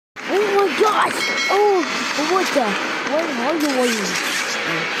Oh my gosh! Oh, what the? What are you doing?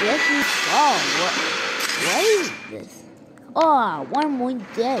 What is this? Oh, one more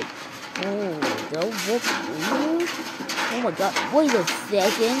day. Oh, don't look weird. Oh my god, wait a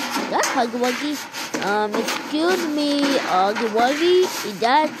second. That's Huggy Wuggy. Excuse me, Huggy Wuggy. Is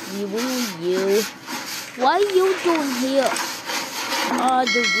that you? What are you doing here?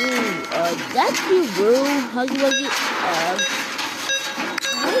 The room. That's your room, Huggy Wuggy.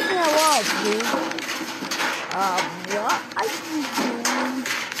 Leave me alone, please. What are you doing?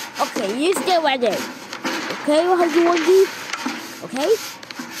 Okay, you stay right there. Okay, Huggy Wuggy? Okay?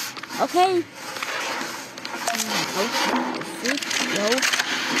 Okay? Okay, no.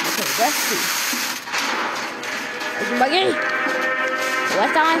 Okay, let's see. Huggy Wuggy?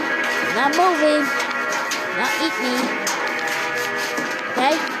 What's on? Not moving. Not eat me.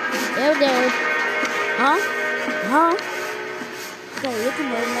 Okay? There. Huh? Huh? Okay, you can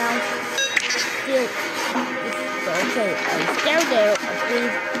move now. Still. Okay, stay there,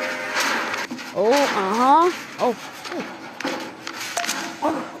 please.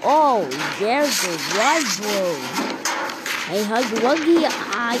 Oh, there's the right road. Hey, Huggy Wuggy,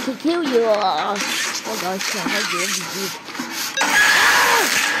 I can kill you. Oh gosh, Huggy Wuggy.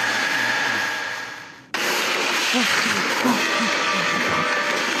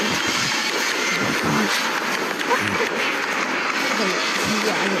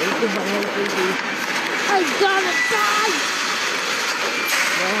 I gotta die!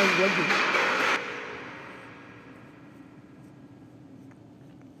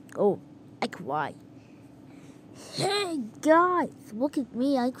 Oh, I cry. Hey guys, look at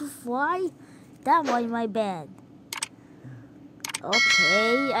me, I can fly. That was my bad.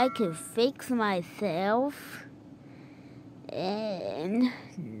 Okay, I can fix myself. And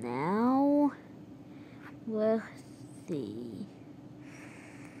now, let's see.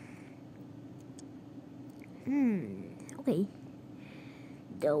 Okay.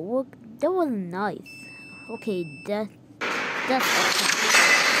 That was nice. Okay, that's awesome.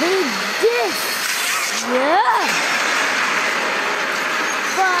 Hey, this! Yeah!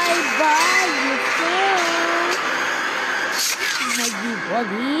 Bye-bye, you fool! Huggy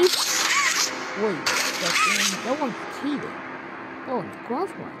Wuggy. Wait, that one's cheating. That one's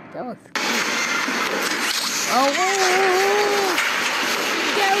close one. That was cheating. Oh,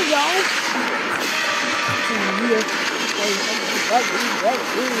 there we go!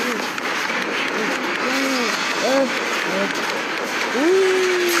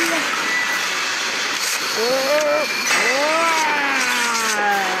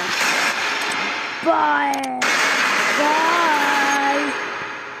 Bye.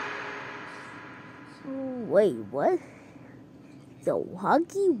 Wait, what? So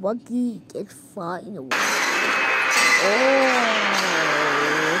Huggy Wuggy gets flying away. Oh,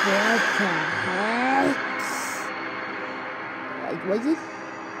 what the heck? Wuggy?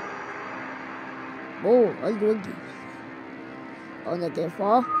 Oh, Huggy Wuggy. Oh, not that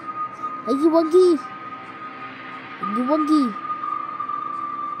far. Huggy Wuggy. Huggy Wuggy.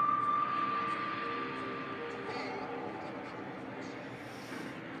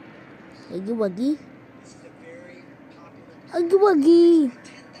 Huggy Wuggy. Huggy Wuggy.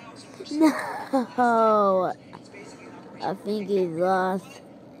 No. I think he's lost.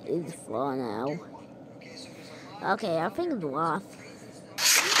 He's far now. Okay, I think it's lost.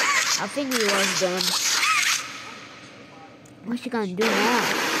 I think he was done. What's she gonna do now?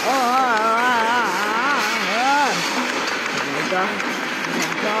 Oh my god.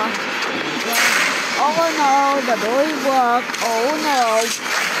 Oh no, the door worked. Oh no.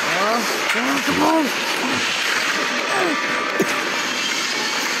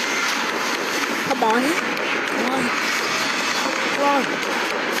 Come on. Come on.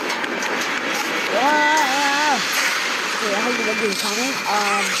 Okay, how you gonna do coming?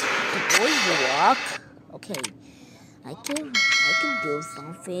 The boys will walk. Okay, I can do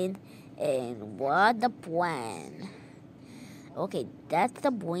something. And what the plan? Okay, that's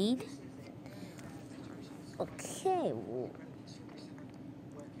the point. Okay.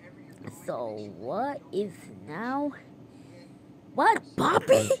 So what is now? What,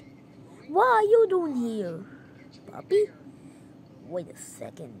 Poppy? What are you doing here, Poppy? Wait a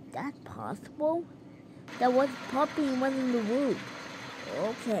second, that's possible? That was Poppy was in the room.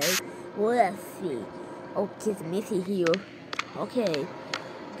 Okay, well, let's see. Oh, Kiss Missy here. Okay,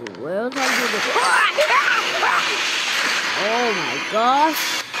 the world has been. Oh my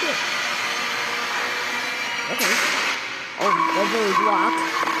gosh. Okay. Oh, the very rock.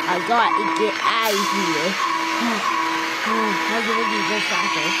 I gotta get out of here. How do we go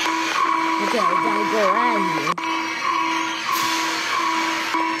faster? Okay, I gotta go out of here.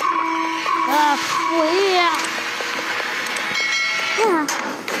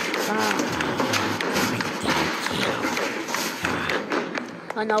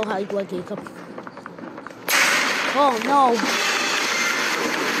 Oh no, Huggy Wuggy, come. Oh no.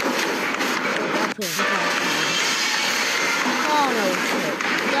 Oh no, shit.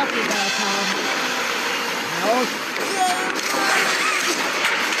 Yucky that time. No.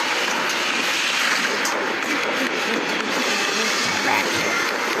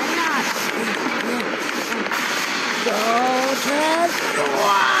 Go to the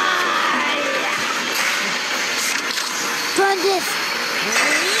wire. Turn this.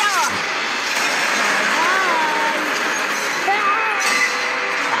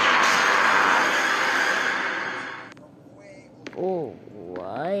 Oh,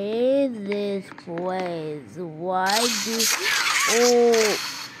 what is this place? Why do... Oh,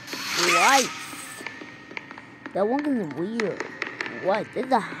 lights. That one is weird. What, this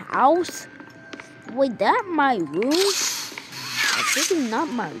is a house? Wait, that my room? I think it's not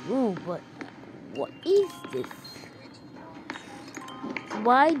my room, but what is this?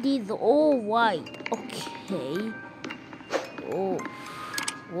 Why these all white? Okay. Oh,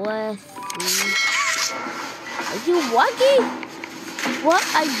 let's see. Are you walking? What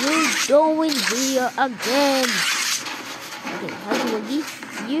are you doing here again? Okay, Huggy Wuggy,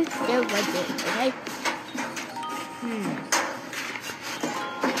 you stay right there, okay?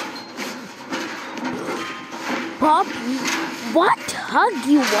 Poppy? What?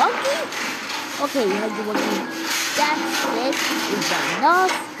 Huggy Wuggy? Okay, Huggy Wuggy, that's it. Is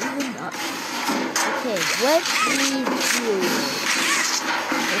enough? Is enough. Okay, let me do it.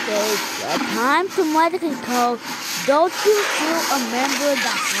 Okay, time to medical code. Don't you still remember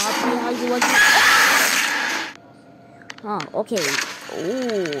the Poppy Huggy Wuggy? Oh, okay.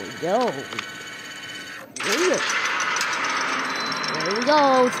 Oh, yo. Weird. There we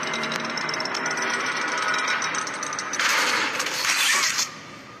go.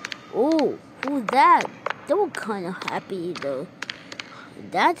 Oh, who's that? They were kind of happy though.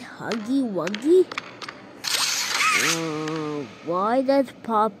 That Huggy Wuggy? Why does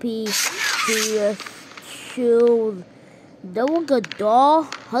Poppy here shoes? They look a doll?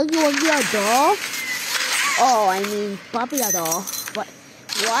 Huggy Wuggy a doll? Oh, I mean Poppy a doll. But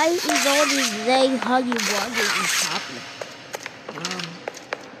why is all these saying Huggy Wuggy and Poppy?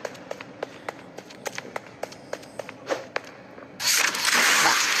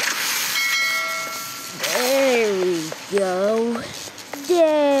 There we go.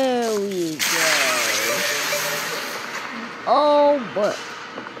 There we go. Oh, but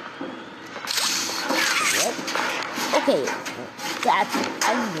okay, that's I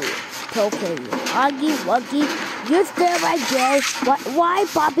knew it. Okay, Huggy Wuggy, you stay right there. Why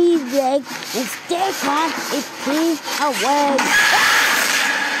Poppy's leg and stay calm and clean away?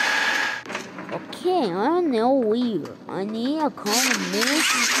 Okay, I don't know where. I need a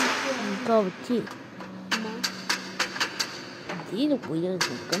combination of tea. These weird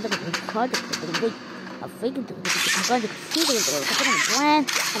gonna be hard to put away. I figured I'm going to see the plan.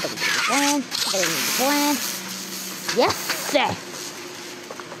 Yes, sir.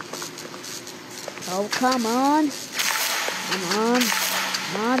 Oh, come on.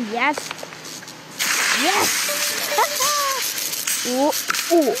 Yes.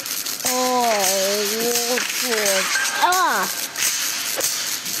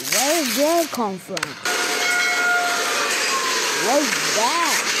 Where did that come from? What's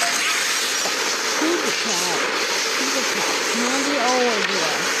that? He's a cat. Candy always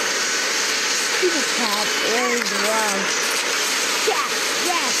was. He's a cat always was.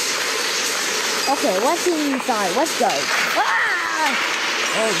 Yes. Okay, what's inside? Let's go. Ah!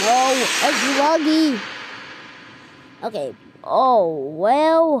 Oh no, Huggy Wuggy. Okay. Oh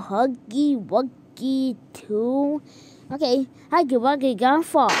well, Huggy Wuggy too. Okay, Huggy Wuggy got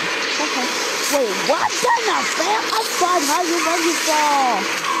far. Okay. Wait, what? That's not fair. I thought Huggy Wuggy fall.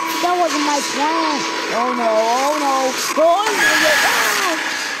 That wasn't my plan. Oh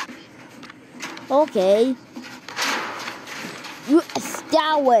no. Okay. You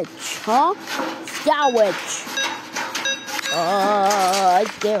Stowage, huh? Stowage.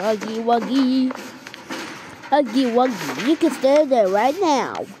 Huggy Wuggy. Huggy Wuggy, you can stay there right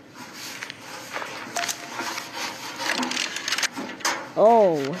now.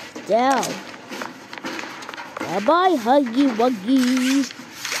 Oh, down. Bye-bye, Huggy Wuggy.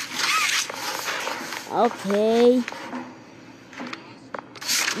 Okay.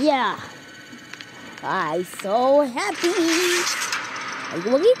 Yeah. I'm so happy. Huggy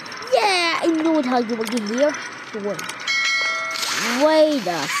Wuggy? Yeah, I know what Huggy Wuggy here. Wait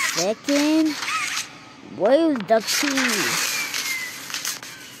a second. Where's the key?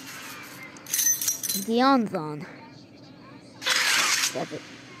 The on. That's it.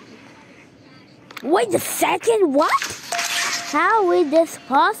 Wait a second, what? How is this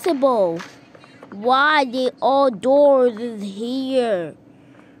possible? Why the all doors is here?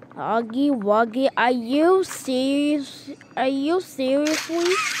 Huggy Wuggy, are you serious? Are you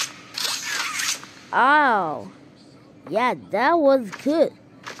seriously? Oh, yeah, that was good.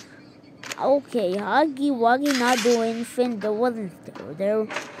 Okay, Huggy Wuggy not doing anything. There wasn't still there.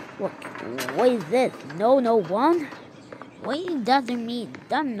 What is this? No one? Wait, it doesn't mean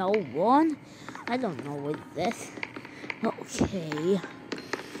that no one. I don't know what this. Okay.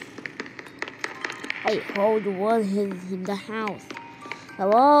 I heard what is in the house.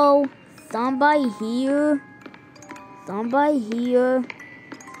 Hello? Somebody here? Somebody here?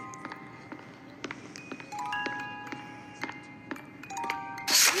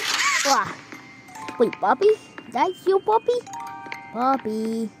 Ah. Wait, Poppy? That's you, Poppy?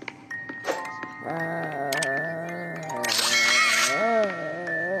 Poppy.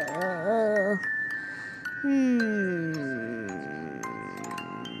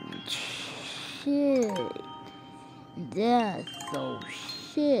 Shit. That's so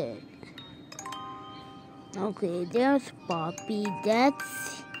shit. Okay, there's Poppy.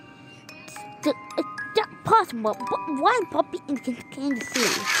 That's possible. But why Poppy in Kansas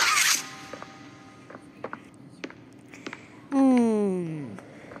City?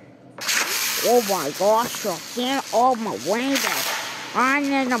 Oh my gosh, get off my window. I'm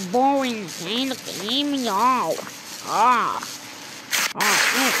in a boring kind of game, y'all.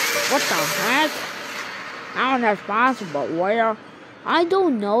 What the heck? How is that possible? Where? I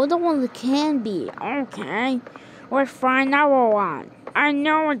don't know. The one that can be. Okay. Let's find out one. I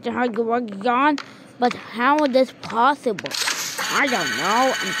know it's a Huggy Wuggy gone, but how is this possible? I don't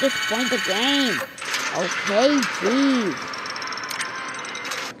know. I'm just playing the game. Okay, geez.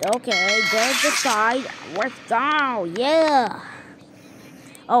 Okay, there's the side. Let's go. Yeah.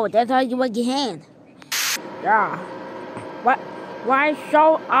 Oh, that's Huggy Wuggy hand. Yeah. What? Why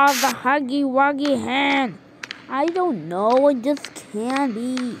show off the Huggy Wuggy hand? I don't know what this can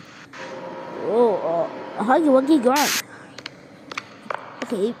be. Oh, Huggy Wuggy gun.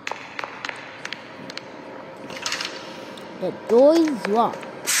 Okay. The door is locked.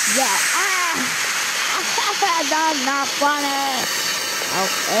 Yeah. That's not funny.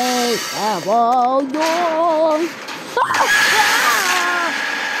 Okay, double door.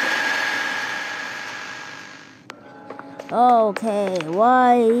 Okay,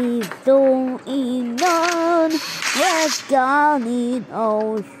 why don't none? Let's go,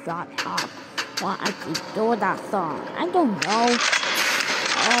 no, shut up. Why I keep doing that song? I don't know.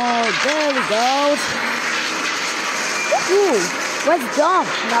 Oh, there we go. Ooh, let's jump.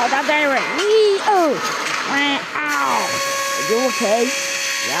 No, that's Eric. Oh, ow. Are you okay?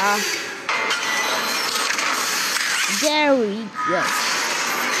 Yeah. There we go.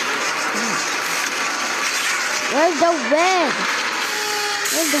 Where's the red?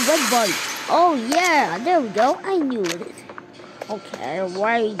 Where's the red body? Oh yeah, there we go. I knew it. Okay,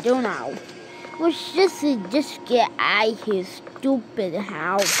 what do we do now? Let's just get out of his stupid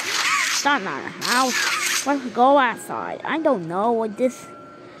house. It's not a house. Let's go outside. I don't know what this.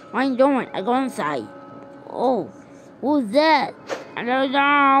 What are you doing? I go inside. Oh, who's that? I don't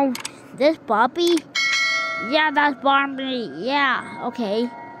know. This Poppy? Yeah, that's Poppy. Yeah. Okay.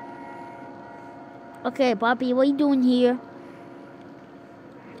 Okay, Poppy, what are you doing here?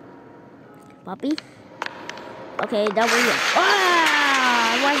 Poppy? Okay, that was it.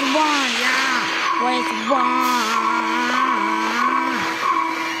 Ah! Where's one? Yeah! Where's one?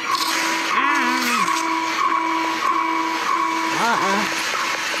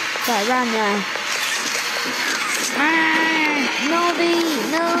 Gotta run now.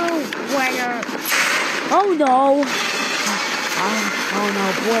 No! Where? Oh no! Oh no,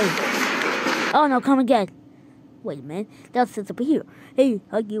 boy. Oh no, come again. Wait a minute, that's up here. Hey,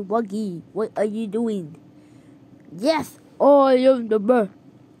 Huggy Wuggy, what are you doing? Yes, I am the best.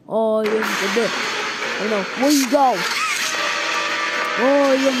 I am the best. Oh no, where you go?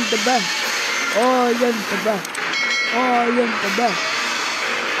 I am the best. I am the best. I am the best.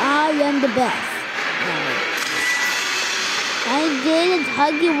 I am the best. I did it,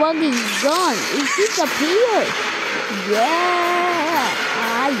 Huggy Wuggy's gone. It disappeared. Yeah,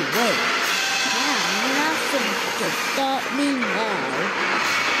 I win. To stop me now.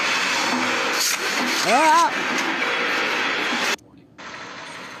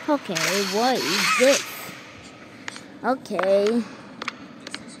 Okay, what is this? Okay.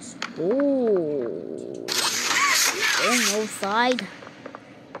 Oh, there's no side.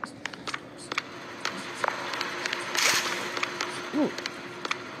 Ooh.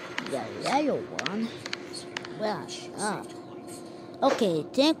 the yellow one. Well, okay,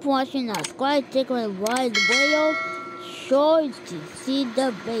 thanks for watching our subscribe, take a ride the video. Sure to see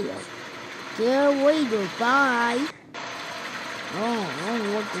the video. Till later, bye. Oh,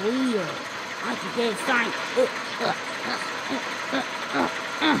 what video? I can get a sign.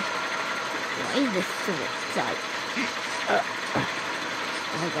 Why is this so exciting?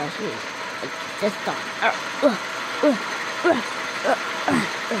 Oh my gosh, it's just done.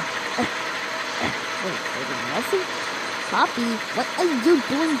 Wait, is it messy? Poppy, what are you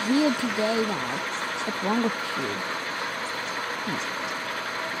doing here today now? What's wrong with you?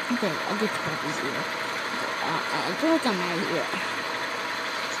 Okay, I'll get to Poppy's here. I feel like I'm right here.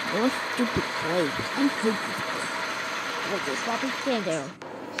 What stupid place. I hate this place. Okay, Poppy, stand there.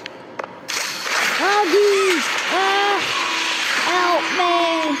 Huggy! Help me!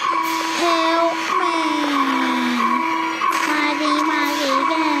 Help me! Maggie,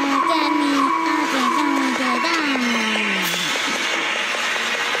 get me!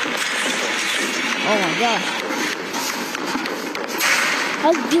 Oh my gosh!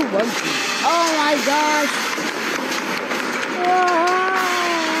 Huggy Wuggy! Oh my gosh!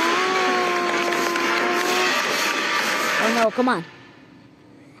 Oh no! Come on!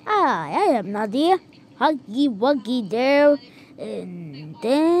 I have an idea. Huggy Wuggy there, and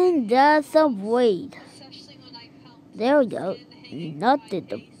then that's a weight. There we go. Nothing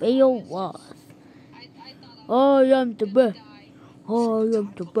the video was. I am the best. I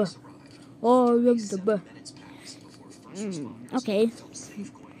am the best. I am the best. Okay.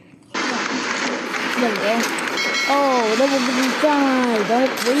 There we go. Oh, that was inside.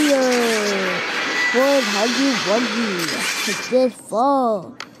 That's weird. What Huggy Wuggy? It's this fall.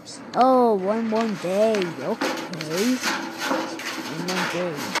 Oh, one more day. Okay. One more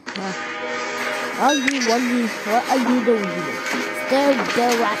day. Huggy Wuggy, what are you doing here? Stay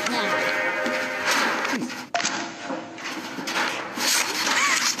there right now.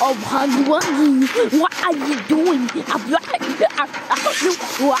 Oh, Huggy Wuggy, what are you doing?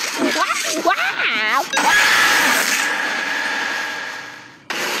 Wow.